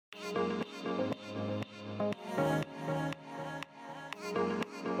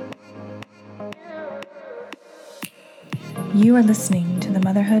You are listening to the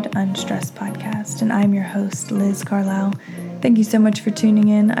Motherhood Unstressed podcast, and I'm your host, Liz Carlisle. Thank you so much for tuning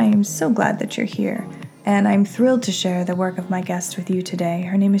in. I am so glad that you're here, and I'm thrilled to share the work of my guest with you today.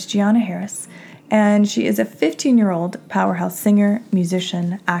 Her name is Gianna Harris, and she is a 15-year-old powerhouse singer,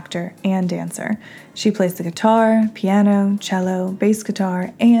 musician, actor, and dancer. She plays the guitar, piano, cello, bass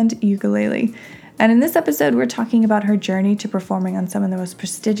guitar, and ukulele. And in this episode, we're talking about her journey to performing on some of the most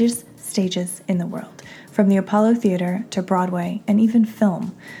prestigious stages in the world, from the Apollo Theater to Broadway and even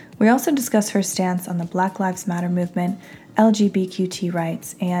film. We also discuss her stance on the Black Lives Matter movement, LGBTQ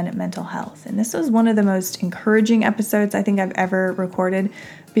rights, and mental health. And this was one of the most encouraging episodes I think I've ever recorded,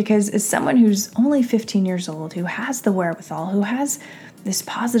 because as someone who's only 15 years old, who has the wherewithal, who has this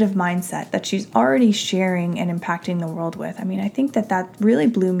positive mindset that she's already sharing and impacting the world with, I think that really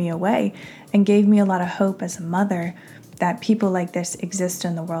blew me away and gave me a lot of hope as a mother that people like this exist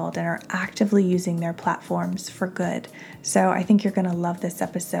in the world and are actively using their platforms for good. So I think you're going to love this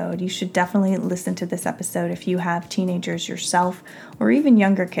episode. You should definitely listen to this episode if you have teenagers yourself or even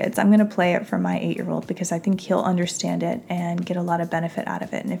younger kids. I'm going to play it for my 8-year-old because I think he'll understand it and get a lot of benefit out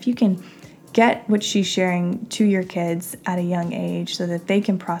of it. And if you can get what she's sharing to your kids at a young age so that they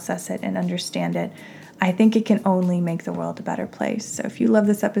can process it and understand it, I think it can only make the world a better place. So if you love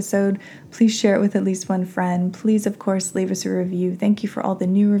this episode, please share it with at least one friend. Please, of course, leave us a review. Thank you for all the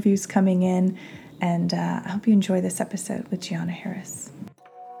new reviews coming in. And I hope you enjoy this episode with Gianna Harris.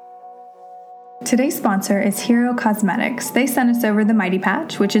 Today's sponsor is Hero Cosmetics. They sent us over the Mighty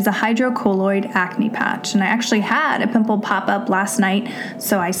Patch, which is a hydrocolloid acne patch. And I actually had a pimple pop up last night,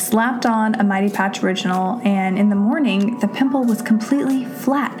 so I slapped on a Mighty Patch Original, and in the morning, the pimple was completely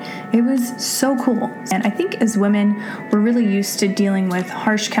flat. It was so cool. And I think as women, we're really used to dealing with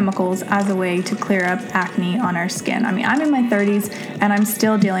harsh chemicals as a way to clear up acne on our skin. I'm in my 30s, and I'm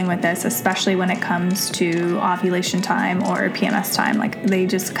still dealing with this, especially when it comes to ovulation time or PMS time. Like, they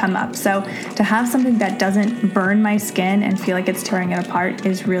just come up. So to have something that doesn't burn my skin and feel like it's tearing it apart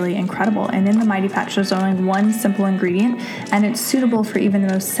is really incredible. And in the Mighty Patch, there's only one simple ingredient, and it's suitable for even the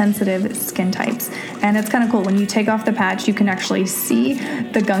most sensitive skin types. And it's kind of cool. When you take off the patch, you can actually see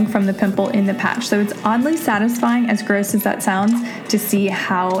the gunk from the pimple in the patch. So it's oddly satisfying, as gross as that sounds, to see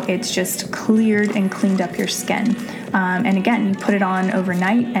how it's just cleared and cleaned up your skin. And again, you put it on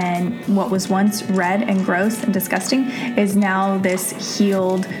overnight, and what was once red and gross and disgusting is now this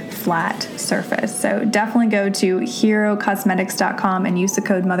healed, flat surface. So definitely go to herocosmetics.com and use the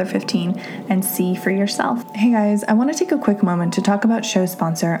code MOTHER15 and see for yourself. Hey guys, I want to take a quick moment to talk about show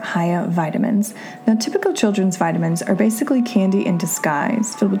sponsor Hiya Vitamins. Now, typical children's vitamins are basically candy in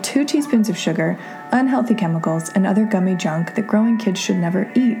disguise, filled with 2 teaspoons of sugar, unhealthy chemicals, and other gummy junk that growing kids should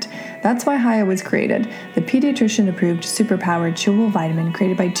never eat. That's why Hiya was created, the pediatrician-approved superpowered chewable vitamin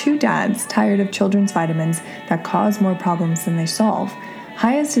created by 2 dads tired of children's vitamins that cause more problems than they solve.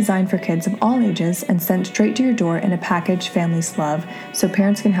 Hiya is designed for kids of all ages and sent straight to your door in a package families love, so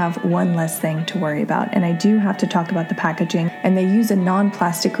parents can have one less thing to worry about. And I do have to talk about the packaging, and they use a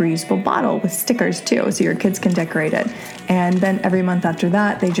non-plastic reusable bottle with stickers too, so your kids can decorate it. And then every month after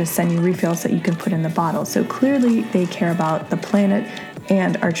that, they just send you refills that you can put in the bottle. So clearly they care about the planet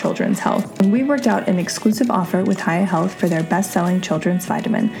and our children's health. And we worked out an exclusive offer with Hiya Health for their best-selling children's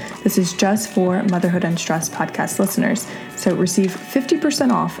vitamin. This is just for Motherhood Unstressed podcast listeners. So receive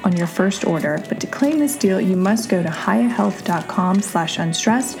 50% off on your first order. But to claim this deal, you must go to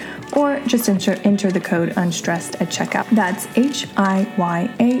hiyahealth.com/unstressed or just enter the code unstressed at checkout. That's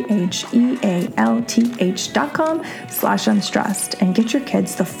hiyahealth.com/unstressed and get your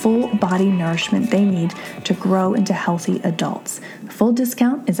kids the full body nourishment they need to grow into healthy adults. The full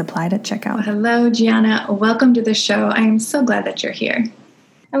discount is applied at checkout. Well, hello, Gianna. Welcome to the show. I am so glad that you're here.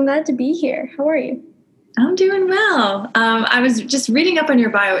 I'm glad to be here. How are you? I'm doing well. I was just reading up on your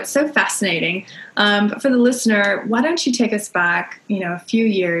bio. It's so fascinating. But for the listener, why don't you take us back, a few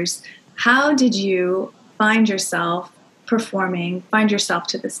years? How did you find yourself performing, find yourself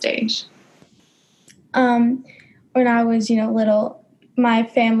to the stage? When I was, little, my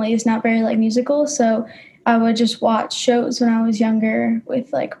family is not very musical, so I would just watch shows when I was younger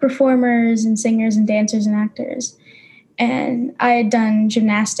with performers and singers and dancers and actors. And I had done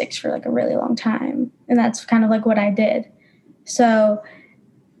gymnastics for a really long time, and that's kind of what I did. So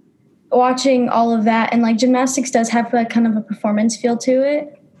watching all of that, and gymnastics does have kind of a performance feel to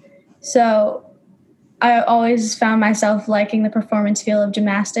it. So I always found myself liking the performance feel of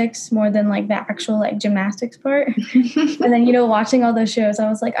gymnastics more than the actual gymnastics part. And then, watching all those shows, I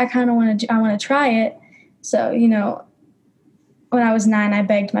was I kind of want to try it. So, when I was 9, I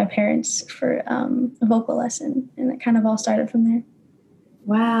begged my parents for a vocal lesson, and it kind of all started from there.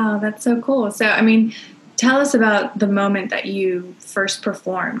 Wow, that's so cool. So, Tell us about the moment that you first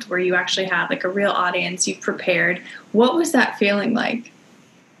performed, where you actually had like a real audience, you've prepared. What was that feeling like?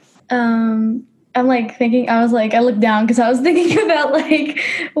 I'm like thinking, I looked down because I was thinking about like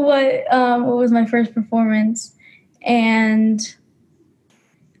what was my first performance. And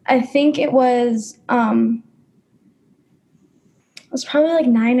I think it was probably like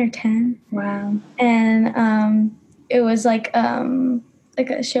 9 or 10. Wow. And it was like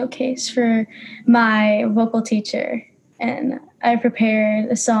a showcase for my vocal teacher, and I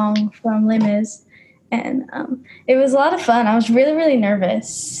prepared a song from Les Mis, and it was a lot of fun. I was really, really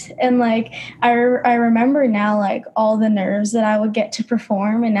nervous, and like I remember now like all the nerves that I would get to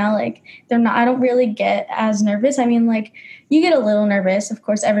perform, and now like I don't really get as nervous. I mean, like you get a little nervous, of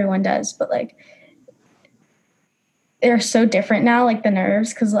course, everyone does, but like they're so different now, like the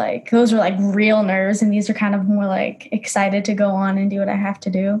nerves, because like those are like real nerves, and these are kind of more like excited to go on and do what I have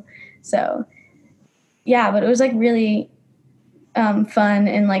to do. So yeah, but it was like really fun,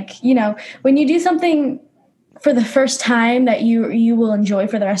 and like, you know, when you do something for the first time that you will enjoy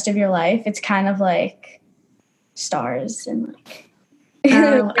for the rest of your life, it's kind of like stars and like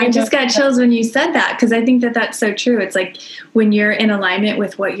I just got chills when you said that, because I think that that's so true. It's like when you're in alignment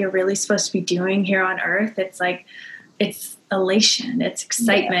with what you're really supposed to be doing here on earth, it's like it's elation, it's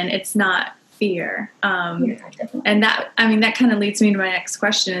excitement, it's not fear. And that kind of leads me to my next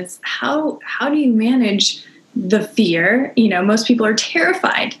question is how do you manage the fear? You know, most people are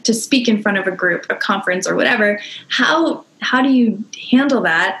terrified to speak in front of a group, a conference or whatever. How do you handle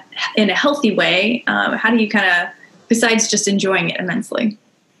that in a healthy way? How do you kind of, besides just enjoying it immensely?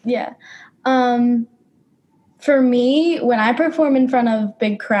 Yeah. For me, when I perform in front of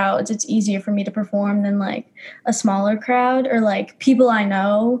big crowds, it's easier for me to perform than like a smaller crowd or like people I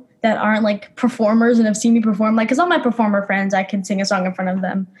know that aren't like performers and have seen me perform. Like, because all my performer friends, I can sing a song in front of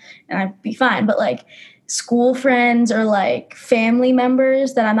them and I'd be fine. But like school friends or like family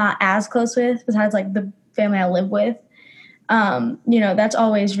members that I'm not as close with, besides like the family I live with, you know, that's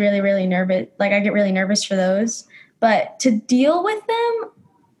always really, really nervous. Like I get really nervous for those. But to deal with them,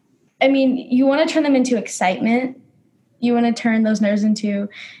 I mean, you want to turn them into excitement. You want to turn those nerves into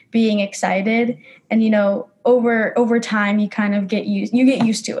being excited. And, you know, over time, you kind of get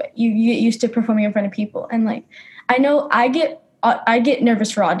used to it. You get used to performing in front of people. And like, I know I get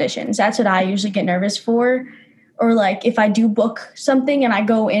nervous for auditions. That's what I usually get nervous for. Or like if I do book something and I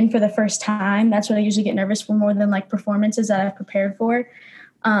go in for the first time, that's what I usually get nervous for more than like performances that I've prepared for.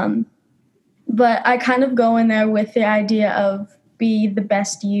 But I kind of go in there with the idea of be the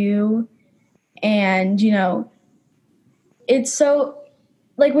best you. And, you know, it's so,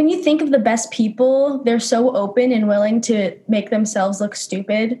 like when you think of the best people, they're so open and willing to make themselves look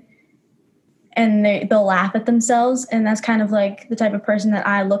stupid, and they'll laugh at themselves. And that's kind of like the type of person that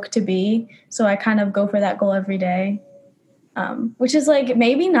I look to be. So I kind of go for that goal every day, which is like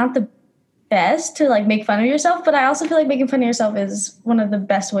maybe not the best to like make fun of yourself, but I also feel like making fun of yourself is one of the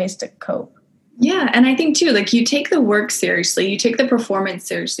best ways to cope. Yeah. And I think too, like you take the work seriously, you take the performance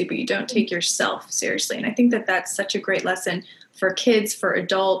seriously, but you don't take yourself seriously. And I think that that's such a great lesson for kids, for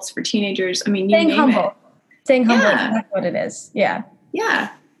adults, for teenagers. I mean, you name it. Staying humble, that's what it is. Yeah.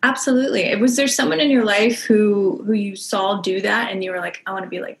 Yeah, absolutely. Was there someone in your life who you saw do that and you were like, I want to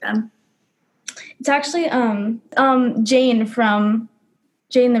be like them? It's actually Jane from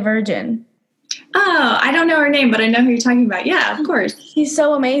Jane the Virgin. Oh, I don't know her name, but I know who you're talking about. Yeah, of course. She's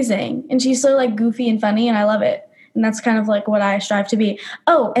so amazing. And she's so like goofy and funny, and I love it. And that's kind of like what I strive to be.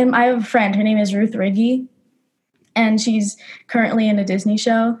 Oh, and I have a friend. Her name is Ruth Riggi. And she's currently in a Disney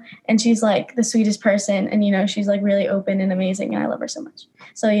show. And she's like the sweetest person. And, you know, she's like really open and amazing. And I love her so much.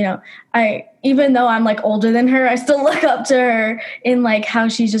 So, you know, even though I'm like older than her, I still look up to her in like how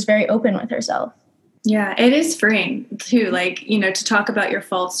she's just very open with herself. Yeah, it is freeing too. Like, you know, to talk about your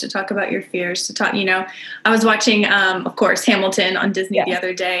faults, to talk about your fears, to talk, you know, I was watching, of course, Hamilton on Disney the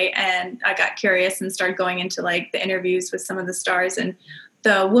other day, and I got curious and started going into like the interviews with some of the stars, and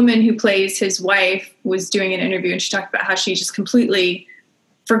the woman who plays his wife was doing an interview, and she talked about how she just completely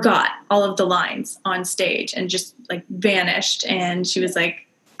forgot all of the lines on stage and just like vanished. And she was like,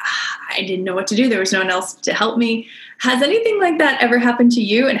 I didn't know what to do. There was no one else to help me. Has anything like that ever happened to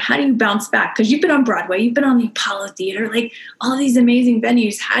you? And how do you bounce back? Because you've been on Broadway, you've been on the Apollo Theater, like all these amazing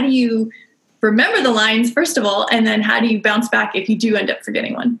venues. How do you remember the lines, first of all, and then how do you bounce back if you do end up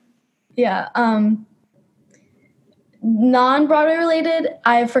forgetting one? Yeah. Non-Broadway related,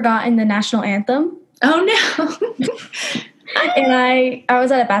 I've forgotten the national anthem. Oh, no. And I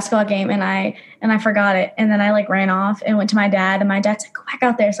was at a basketball game and I forgot it. And then I like ran off and went to my dad, and my dad said, go back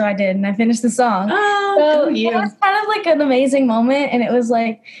out there. So I did, and I finished the song. Oh, so it was kind of like an amazing moment. And it was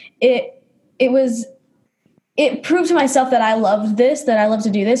like, it was it proved to myself that I loved this, that I love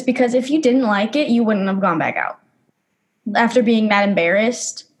to do this, because if you didn't like it, you wouldn't have gone back out after being that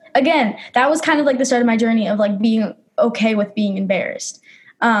embarrassed. Again, that was kind of like the start of my journey of like being okay with being embarrassed.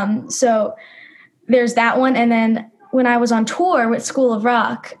 So there's that one. And then when I was on tour with School of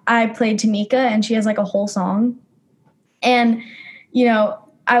Rock, I played Tamika, and she has like a whole song. And, you know,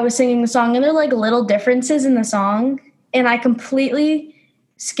 I was singing the song, and there were like little differences in the song. And I completely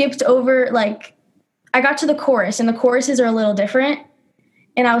skipped over, like, I got to the chorus, and the choruses are a little different.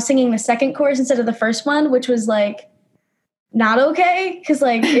 And I was singing the second chorus instead of the first one, which was like not okay, because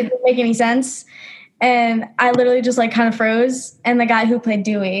like it didn't make any sense. And I literally just like kind of froze. And the guy who played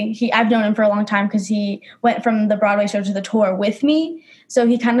Dewey, I've known him for a long time because he went from the Broadway show to the tour with me. So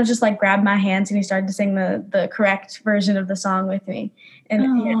he kind of just like grabbed my hands and he started to sing the correct version of the song with me.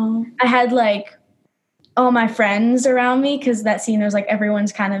 And I had like all my friends around me, because that scene was like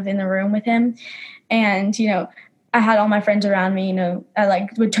everyone's kind of in the room with him. And, you know, I had all my friends around me, you know, I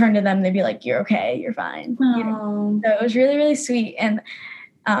like would turn to them. They'd be like, "You're okay. You're fine." You know? So it was really, really sweet. And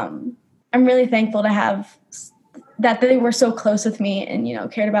I'm really thankful to have that they were so close with me and, you know,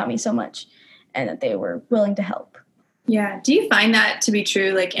 cared about me so much, and that they were willing to help. Yeah. Do you find that to be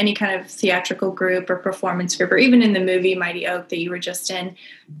true? Like any kind of theatrical group or performance group, or even in the movie Mighty Oak that you were just in,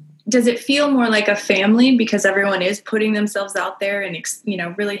 does it feel more like a family because everyone is putting themselves out there and, you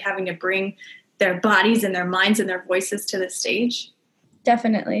know, really having to bring their bodies and their minds and their voices to the stage?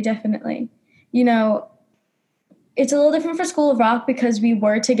 Definitely, definitely. You know, it's a little different for School of Rock because we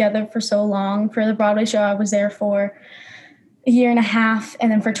were together for so long. For the Broadway show, I was there for a year and a half,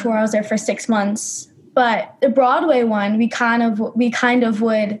 and then for tour, I was there for 6 months. But the Broadway one, we kind of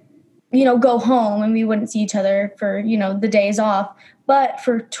would, you know, go home and we wouldn't see each other for, you know, the days off. But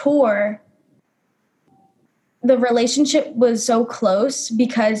for tour, the relationship was so close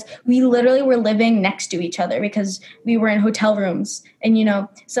because we literally were living next to each other because we were in hotel rooms. And, you know,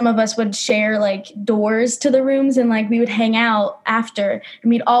 some of us would share like doors to the rooms, and like we would hang out after, and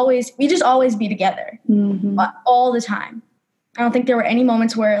we'd just always be together all the time. I don't think there were any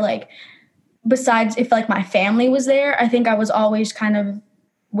moments where like, besides if like my family was there, I think I was always kind of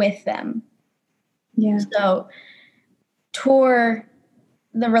with them. Yeah. So tour,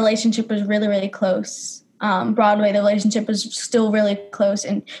 the relationship was really, really close. Broadway, the relationship was still really close,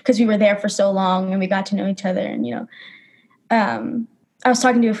 and because we were there for so long and we got to know each other. And, you know, I was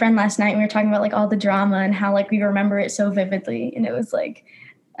talking to a friend last night, and we were talking about like all the drama and how like we remember it so vividly. And it was like,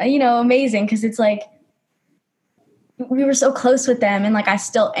 you know, amazing, because it's like we were so close with them, and like I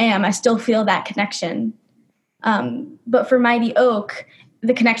still feel that connection. But for Mighty Oak,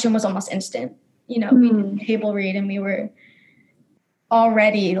 the connection was almost instant. You know, we did table read, and we were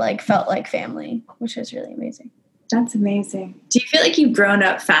already like felt like family, which was really amazing. That's amazing. Do you feel like you've grown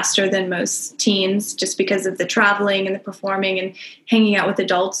up faster than most teens just because of the traveling and the performing and hanging out with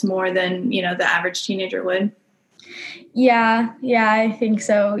adults more than, you know, the average teenager would? Yeah, I think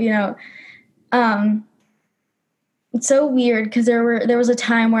so. You know, it's so weird because there was a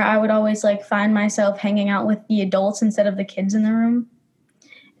time where I would always like find myself hanging out with the adults instead of the kids in the room.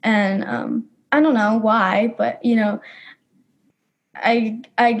 And I don't know why, but, you know,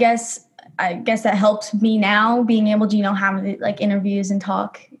 I guess that helps me now being able to, you know, have like interviews and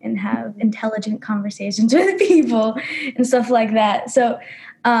talk and have intelligent conversations with people and stuff like that. So,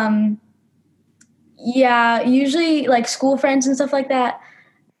 yeah, usually like school friends and stuff like that,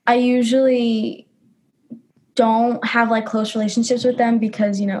 I usually don't have like close relationships with them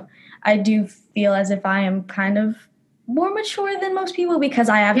because, you know, I do feel as if I am kind of more mature than most people because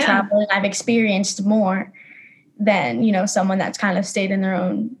I have traveled and I've experienced more than, you know, someone that's kind of stayed in their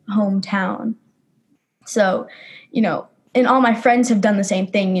own hometown. So, you know, and all my friends have done the same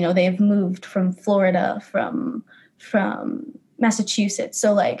thing. You know, they've moved from Florida, from Massachusetts.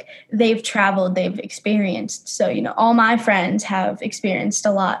 So like they've traveled, they've experienced. So, you know, all my friends have experienced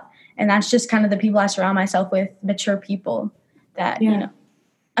a lot. And that's just kind of the people I surround myself with, mature people that, you know,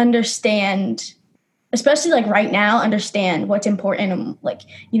 understand, especially like right now, understand what's important and like,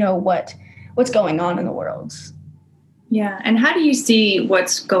 you know, what's going on in the world. Yeah. And how do you see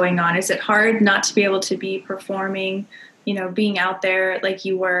what's going on? Is it hard not to be able to be performing, you know, being out there like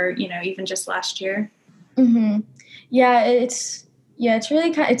you were, you know, even just last year? Mm-hmm. Yeah, it's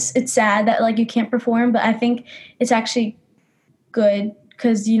really it's sad that like you can't perform, but I think it's actually good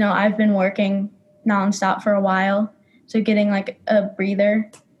because, you know, I've been working nonstop for a while. So getting like a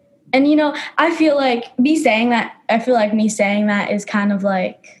breather. And, you know, I feel like me saying that is kind of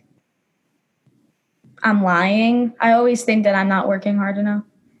like, I'm lying. I always think that I'm not working hard enough,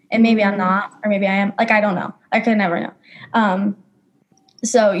 and maybe I'm not, or maybe I am. Like, I don't know. I could never know.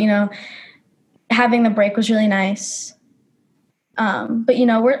 So, you know, having the break was really nice. But, you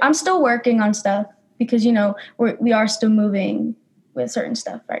know, I'm still working on stuff because, you know, we are still moving with certain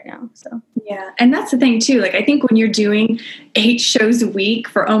stuff right now. So yeah. And that's the thing too. Like, I think when you're doing 8 shows a week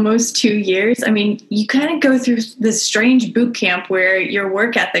for almost 2 years, I mean, you kind of go through this strange boot camp where your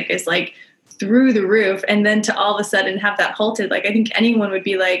work ethic is like through the roof. And then to all of a sudden have that halted, like, I think anyone would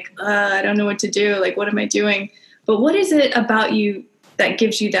be like, I don't know what to do. Like, what am I doing? But what is it about you that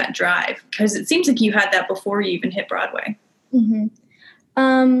gives you that drive? Because it seems like you had that before you even hit Broadway.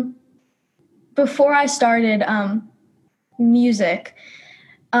 Mm-hmm. Before I started, music,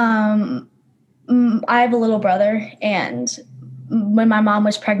 I have a little brother, and when my mom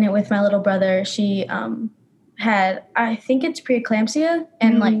was pregnant with my little brother, she had, I think it's preeclampsia,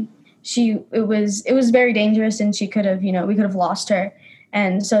 and like it was very dangerous, and she could have, you know, we could have lost her.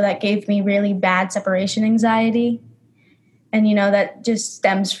 And so that gave me really bad separation anxiety. And, you know, that just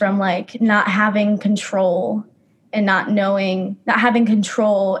stems from like not having control and not having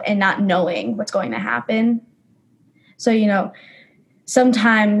control and not knowing what's going to happen. So, you know,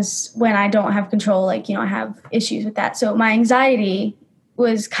 sometimes when I don't have control, like, you know, I have issues with that. So my anxiety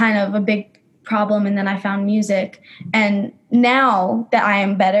was kind of a big problem. And then I found music. And now that I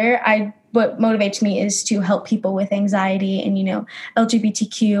am better, what motivates me is to help people with anxiety and, you know,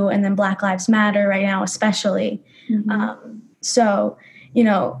 LGBTQ and then Black Lives Matter right now, especially. So, you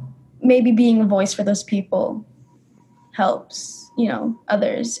know, maybe being a voice for those people helps, you know,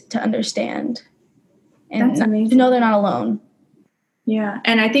 others to understand and to know they're not alone. Yeah.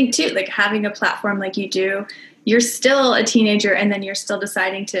 And I think too, like having a platform like you do, you're still a teenager and then you're still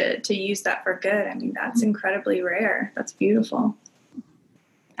deciding to use that for good. I mean, that's incredibly rare. That's beautiful.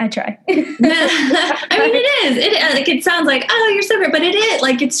 I try. I mean, it is. Like, it sounds like, oh, you're so great, but it is.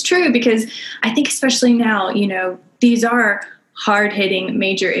 Like, it's true, because I think especially now, you know, these are hard-hitting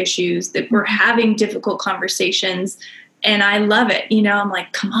major issues that we're having difficult conversations, and I love it. You know, I'm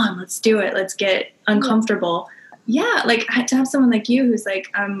like, come on, let's do it. Let's get uncomfortable. Yeah, like to have someone like you who's like,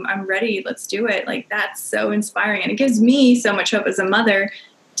 I'm ready. Let's do it. Like, that's so inspiring, and it gives me so much hope as a mother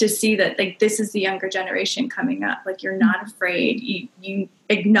to see that, like, this is the younger generation coming up. Like, you're not afraid. You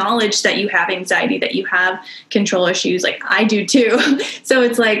acknowledge that you have anxiety, that you have control issues. Like, I do too. So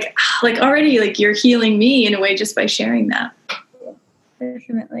it's like already, like, you're healing me in a way just by sharing that.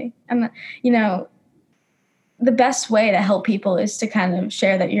 Definitely. And, you know, the best way to help people is to kind of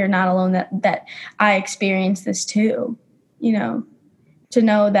share that you're not alone, that I experienced this too, you know, to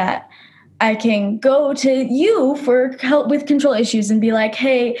know that I can go to you for help with control issues and be like,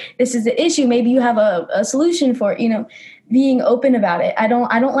 hey, this is the issue. Maybe you have a solution for it, you know, being open about it. I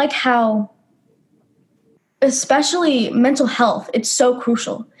don't like how, especially mental health, it's so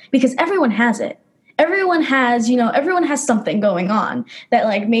crucial because everyone has it. Everyone has something going on that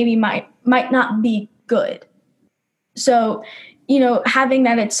like maybe might not be good. So, you know, having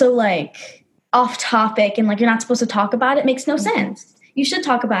that it's so like off topic and like you're not supposed to talk about it makes no sense. You should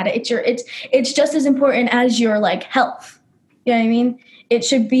talk about it. It's just as important as your like health. You know what I mean? It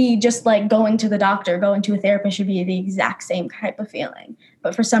should be just like going to the doctor, going to a therapist should be the exact same type of feeling.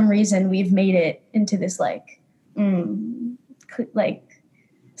 But for some reason, we've made it into this like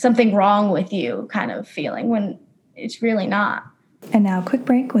something wrong with you kind of feeling when it's really not. And now a quick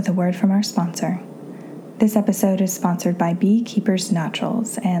break with a word from our sponsor. This episode is sponsored by Beekeepers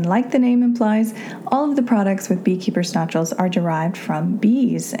Naturals, and like the name implies, all of the products with Beekeepers Naturals are derived from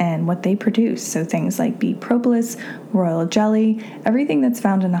bees and what they produce. So things like bee propolis, royal jelly, everything that's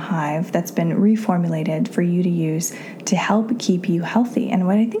found in a hive that's been reformulated for you to use to help keep you healthy. And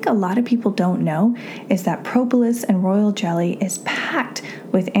what I think a lot of people don't know is that propolis and royal jelly is packed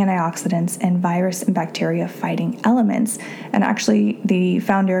with antioxidants and virus and bacteria fighting elements. And actually, the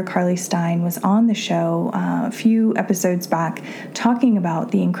founder, Carly Stein, was on the show a few episodes back talking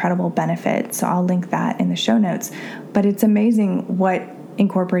about the incredible benefits. So I'll link that in the show notes. But it's amazing what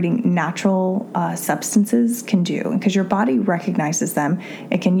incorporating natural substances can do, because your body recognizes them,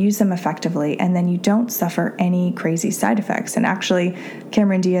 it can use them effectively, and then you don't suffer any crazy side effects. And actually,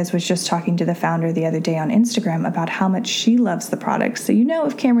 Cameron Diaz was just talking to the founder the other day on Instagram about how much she loves the products. So you know,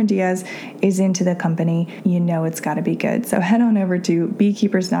 if Cameron Diaz is into the company, you know it's got to be good. So head on over to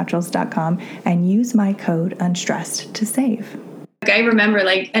beekeepersnaturals.com and use my code UNSTRESSED to save. I remember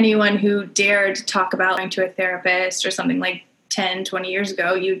like anyone who dared talk about going to a therapist or something like 10, 20 years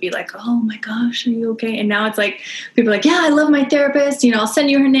ago, you'd be like, oh my gosh, are you okay? And now it's like, people are like, yeah, I love my therapist. You know, I'll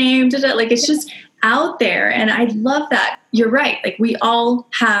send you her name. Like, it's just out there. And I love that. You're right. Like, we all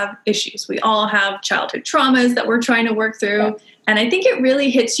have issues. We all have childhood traumas that we're trying to work through. Yeah. And I think it really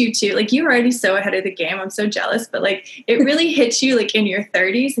hits you too. Like, you're already so ahead of the game. I'm so jealous, but like, it really hits you like in your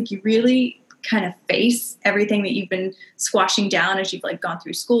 30s. Like, you really kind of face everything that you've been squashing down as you've like gone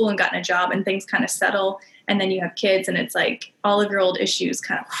through school and gotten a job and things kind of settle. And then you have kids and it's like all of your old issues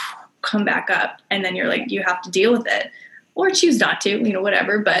kind of come back up. And then you're like, you have to deal with it or choose not to, you know,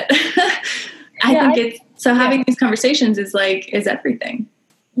 whatever. But I think having these conversations is everything.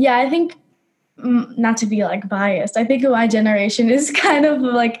 Yeah, I think, not to be like biased, I think my generation is kind of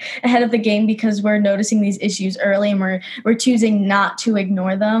like ahead of the game because we're noticing these issues early and we're choosing not to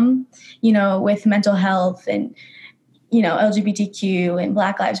ignore them, you know, with mental health and, you know, LGBTQ and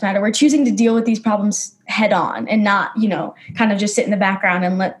Black Lives Matter. We're choosing to deal with these problems head on and not, you know, kind of just sit in the background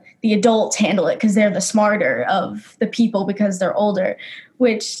and let the adults handle it because they're the smarter of the people because they're older,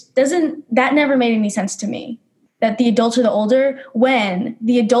 that never made any sense to me. That the adults are the older when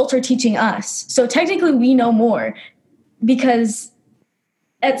the adults are teaching us. So technically we know more because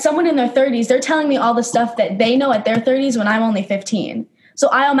at someone in their 30s, they're telling me all the stuff that they know at their 30s when I'm only 15. So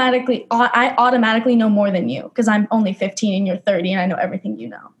I automatically know more than you because I'm only 15 and you're 30 and I know everything you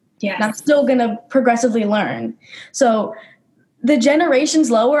know. Yes. And I'm still going to progressively learn. So the generations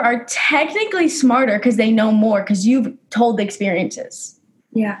lower are technically smarter because they know more because you've told the experiences.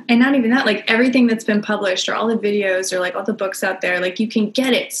 Yeah. And not even that, like everything that's been published or all the videos or like all the books out there, like you can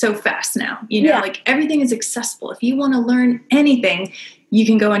get it so fast now, you know, like everything is accessible. If you want to learn anything, you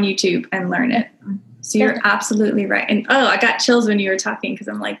can go on YouTube and learn it. So you're absolutely right. And I got chills when you were talking because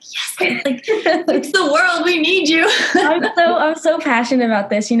I'm like, yes, like it's the world. We need you. I'm so passionate about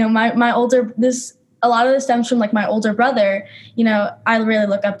this. You know, a lot of this stems from like my older brother. You know, I really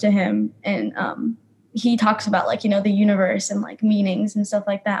look up to him and, he talks about like, you know, the universe and like meanings and stuff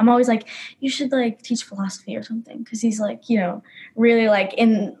like that. I'm always like, you should like teach philosophy or something. Cause he's like, you know, really like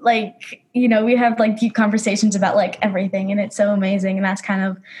in like, you know, we have like deep conversations about like everything and it's so amazing. And that's kind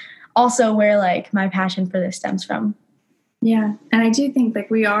of also where like my passion for this stems from. Yeah. And I do think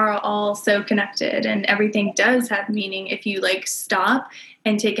like we are all so connected and everything does have meaning if you like stop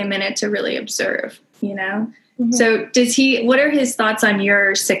and take a minute to really observe, you know? Mm-hmm. So what are his thoughts on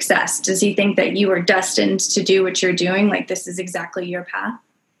your success? Does he think that you are destined to do what you're doing? Like this is exactly your path?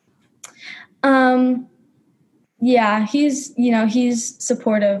 Yeah, he's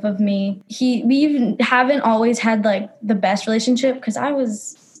supportive of me. We even haven't always had like the best relationship because I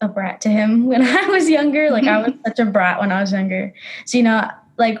was a brat to him when I was younger. Like I was such a brat when I was younger. So, you know,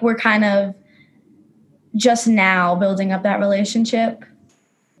 like we're kind of just now building up that relationship.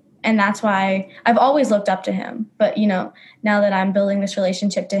 And that's why I've always looked up to him. But, you know, now that I'm building this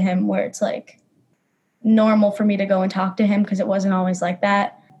relationship to him where it's like normal for me to go and talk to him because it wasn't always like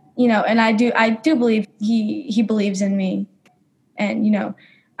that, you know, and I do believe he believes in me. And, you know,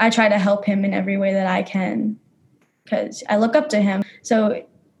 I try to help him in every way that I can because I look up to him. So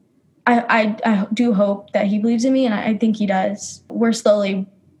I do hope that he believes in me, and I think he does. We're slowly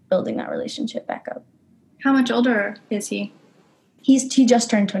building that relationship back up. How much older is he? He just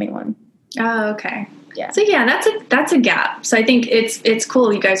turned 21. Oh, okay. Yeah. So yeah, that's a gap. So I think it's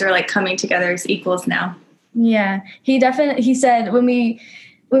cool. You guys are like coming together as equals now. Yeah. He said when we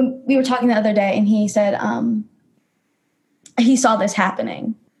were talking the other day and he said, he saw this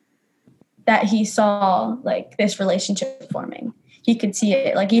happening, that he saw like this relationship forming. He could see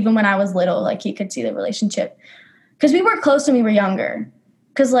it. Like even when I was little, like he could see the relationship because we were close when we were younger.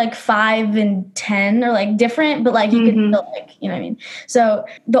 Because like 5 and 10 are like different, but like you could feel like, you know what I mean? So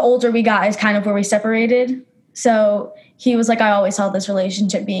the older we got is kind of where we separated. So he was like, I always saw this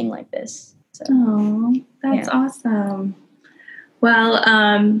relationship being like this. So, oh, that's awesome. Well,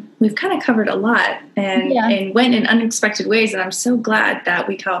 we've kind of covered a lot and went in unexpected ways. And I'm so glad that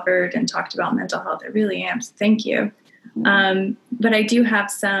we covered and talked about mental health. I really am. So thank you. But I do have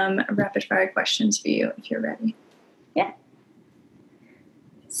some rapid fire questions for you if you're ready. Yeah.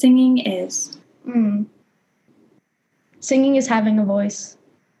 Singing is? Singing is having a voice.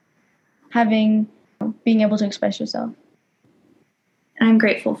 Being able to express yourself. I'm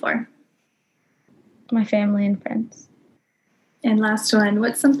grateful for? My family and friends. And last one,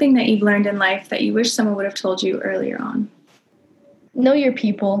 what's something that you've learned in life that you wish someone would have told you earlier on? Know your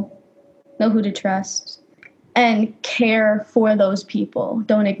people. Know who to trust. And care for those people.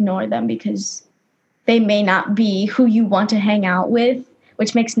 Don't ignore them because they may not be who you want to hang out with,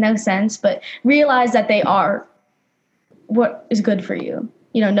 which makes no sense, but realize that they are what is good for you.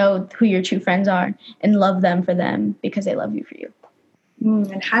 You know who your true friends are and love them for them because they love you for you.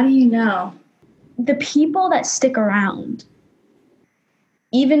 And how do you know? The people that stick around,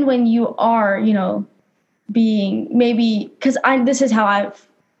 even when you are, you know, being maybe, because this is how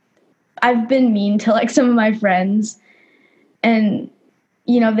I've been mean to like some of my friends and,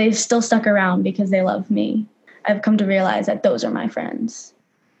 you know, they've still stuck around because they love me. I've come to realize that those are my friends.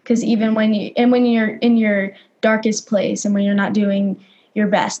 Because even when you're in your darkest place and when you're not doing your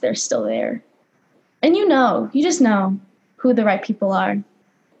best, they're still there. And you just know who the right people are.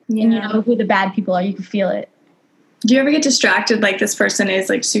 Yeah. And you know who the bad people are. You can feel it. Do you ever get distracted, like this person is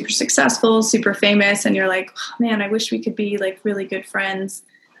like super successful, super famous, and you're like, oh, man, I wish we could be like really good friends,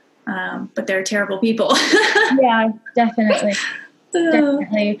 but they're terrible people. Yeah, definitely.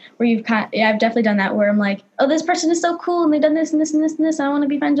 Definitely. Where I've definitely done that where I'm like, oh, this person is so cool and they've done this and this and this and this. I want to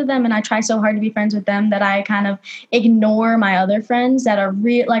be friends with them. And I try so hard to be friends with them that I kind of ignore my other friends that are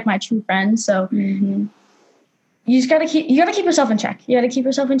like my true friends. So you just gotta keep yourself in check. You gotta keep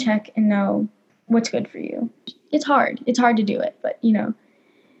yourself in check and know what's good for you. It's hard. It's hard to do it, but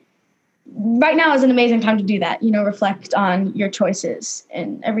right now is an amazing time to do that. Reflect on your choices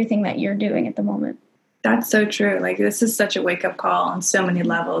and everything that you're doing at the moment. That's so true. Like, this is such a wake-up call on so many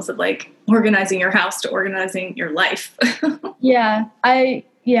levels of like organizing your house to organizing your life. Yeah,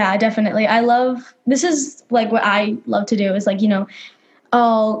 definitely. This is like what I love to do is like,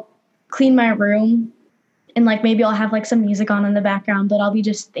 I'll clean my room and like maybe I'll have like some music on in the background, but I'll be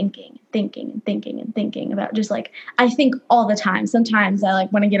just thinking about just like, I think all the time. Sometimes I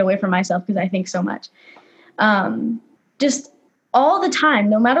like want to get away from myself because I think so much. Just all the time,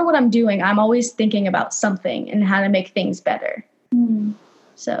 no matter what I'm doing, I'm always thinking about something and how to make things better.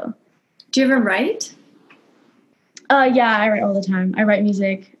 So. Do you ever write? Yeah, I write all the time. I write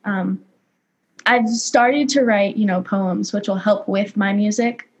music. I've started to write, poems, which will help with my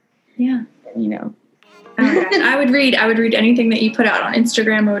music. Yeah. I would read anything that you put out on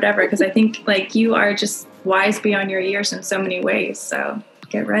Instagram or whatever, because I think like you are just wise beyond your years in so many ways. So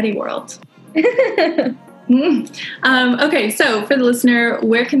get ready, world. Okay, so for the listener,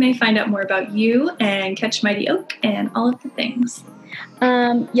 where can they find out more about you and catch Mighty Oak and all of the things?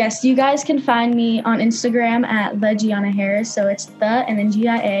 Yes, you guys can find me on Instagram at the Gianna Harris. So it's the and then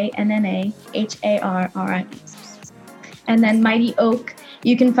GIANNAHARRIS. And then Mighty Oak,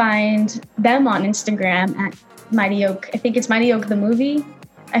 you can find them on Instagram at Mighty Oak. I think it's Mighty Oak the movie.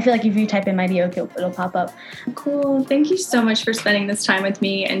 I feel like if you type in Mighty Oak, it'll pop up. Cool. Thank you so much for spending this time with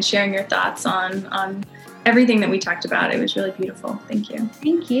me and sharing your thoughts on everything that we talked about. It was really beautiful. Thank you.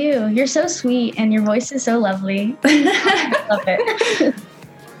 Thank you. You're so sweet and your voice is so lovely. I love it.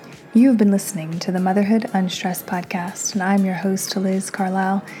 You have been listening to the Motherhood Unstressed podcast, and I'm your host, Liz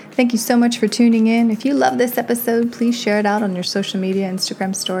Carlisle. Thank you so much for tuning in. If you love this episode, please share it out on your social media,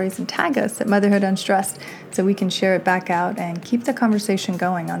 Instagram stories, and tag us at Motherhood Unstressed so we can share it back out and keep the conversation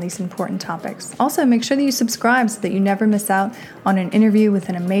going on these important topics. Also, make sure that you subscribe so that you never miss out on an interview with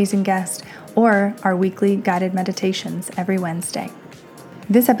an amazing guest or our weekly guided meditations every Wednesday.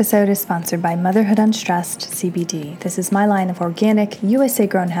 This episode is sponsored by Motherhood Unstressed CBD. This is my line of organic,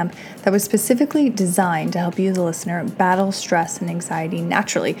 USA-grown hemp that was specifically designed to help you, the listener, battle stress and anxiety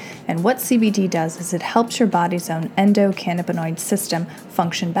naturally. And what CBD does is it helps your body's own endocannabinoid system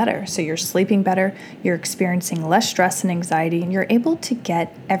function better. So you're sleeping better, you're experiencing less stress and anxiety, and you're able to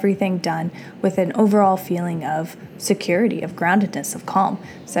get everything done with an overall feeling of security, of groundedness, of calm.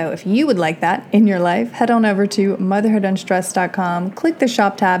 So if you would like that in your life, head on over to motherhoodunstressed.com, click the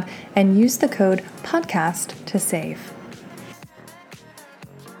shop tab, and use the code podcast to save.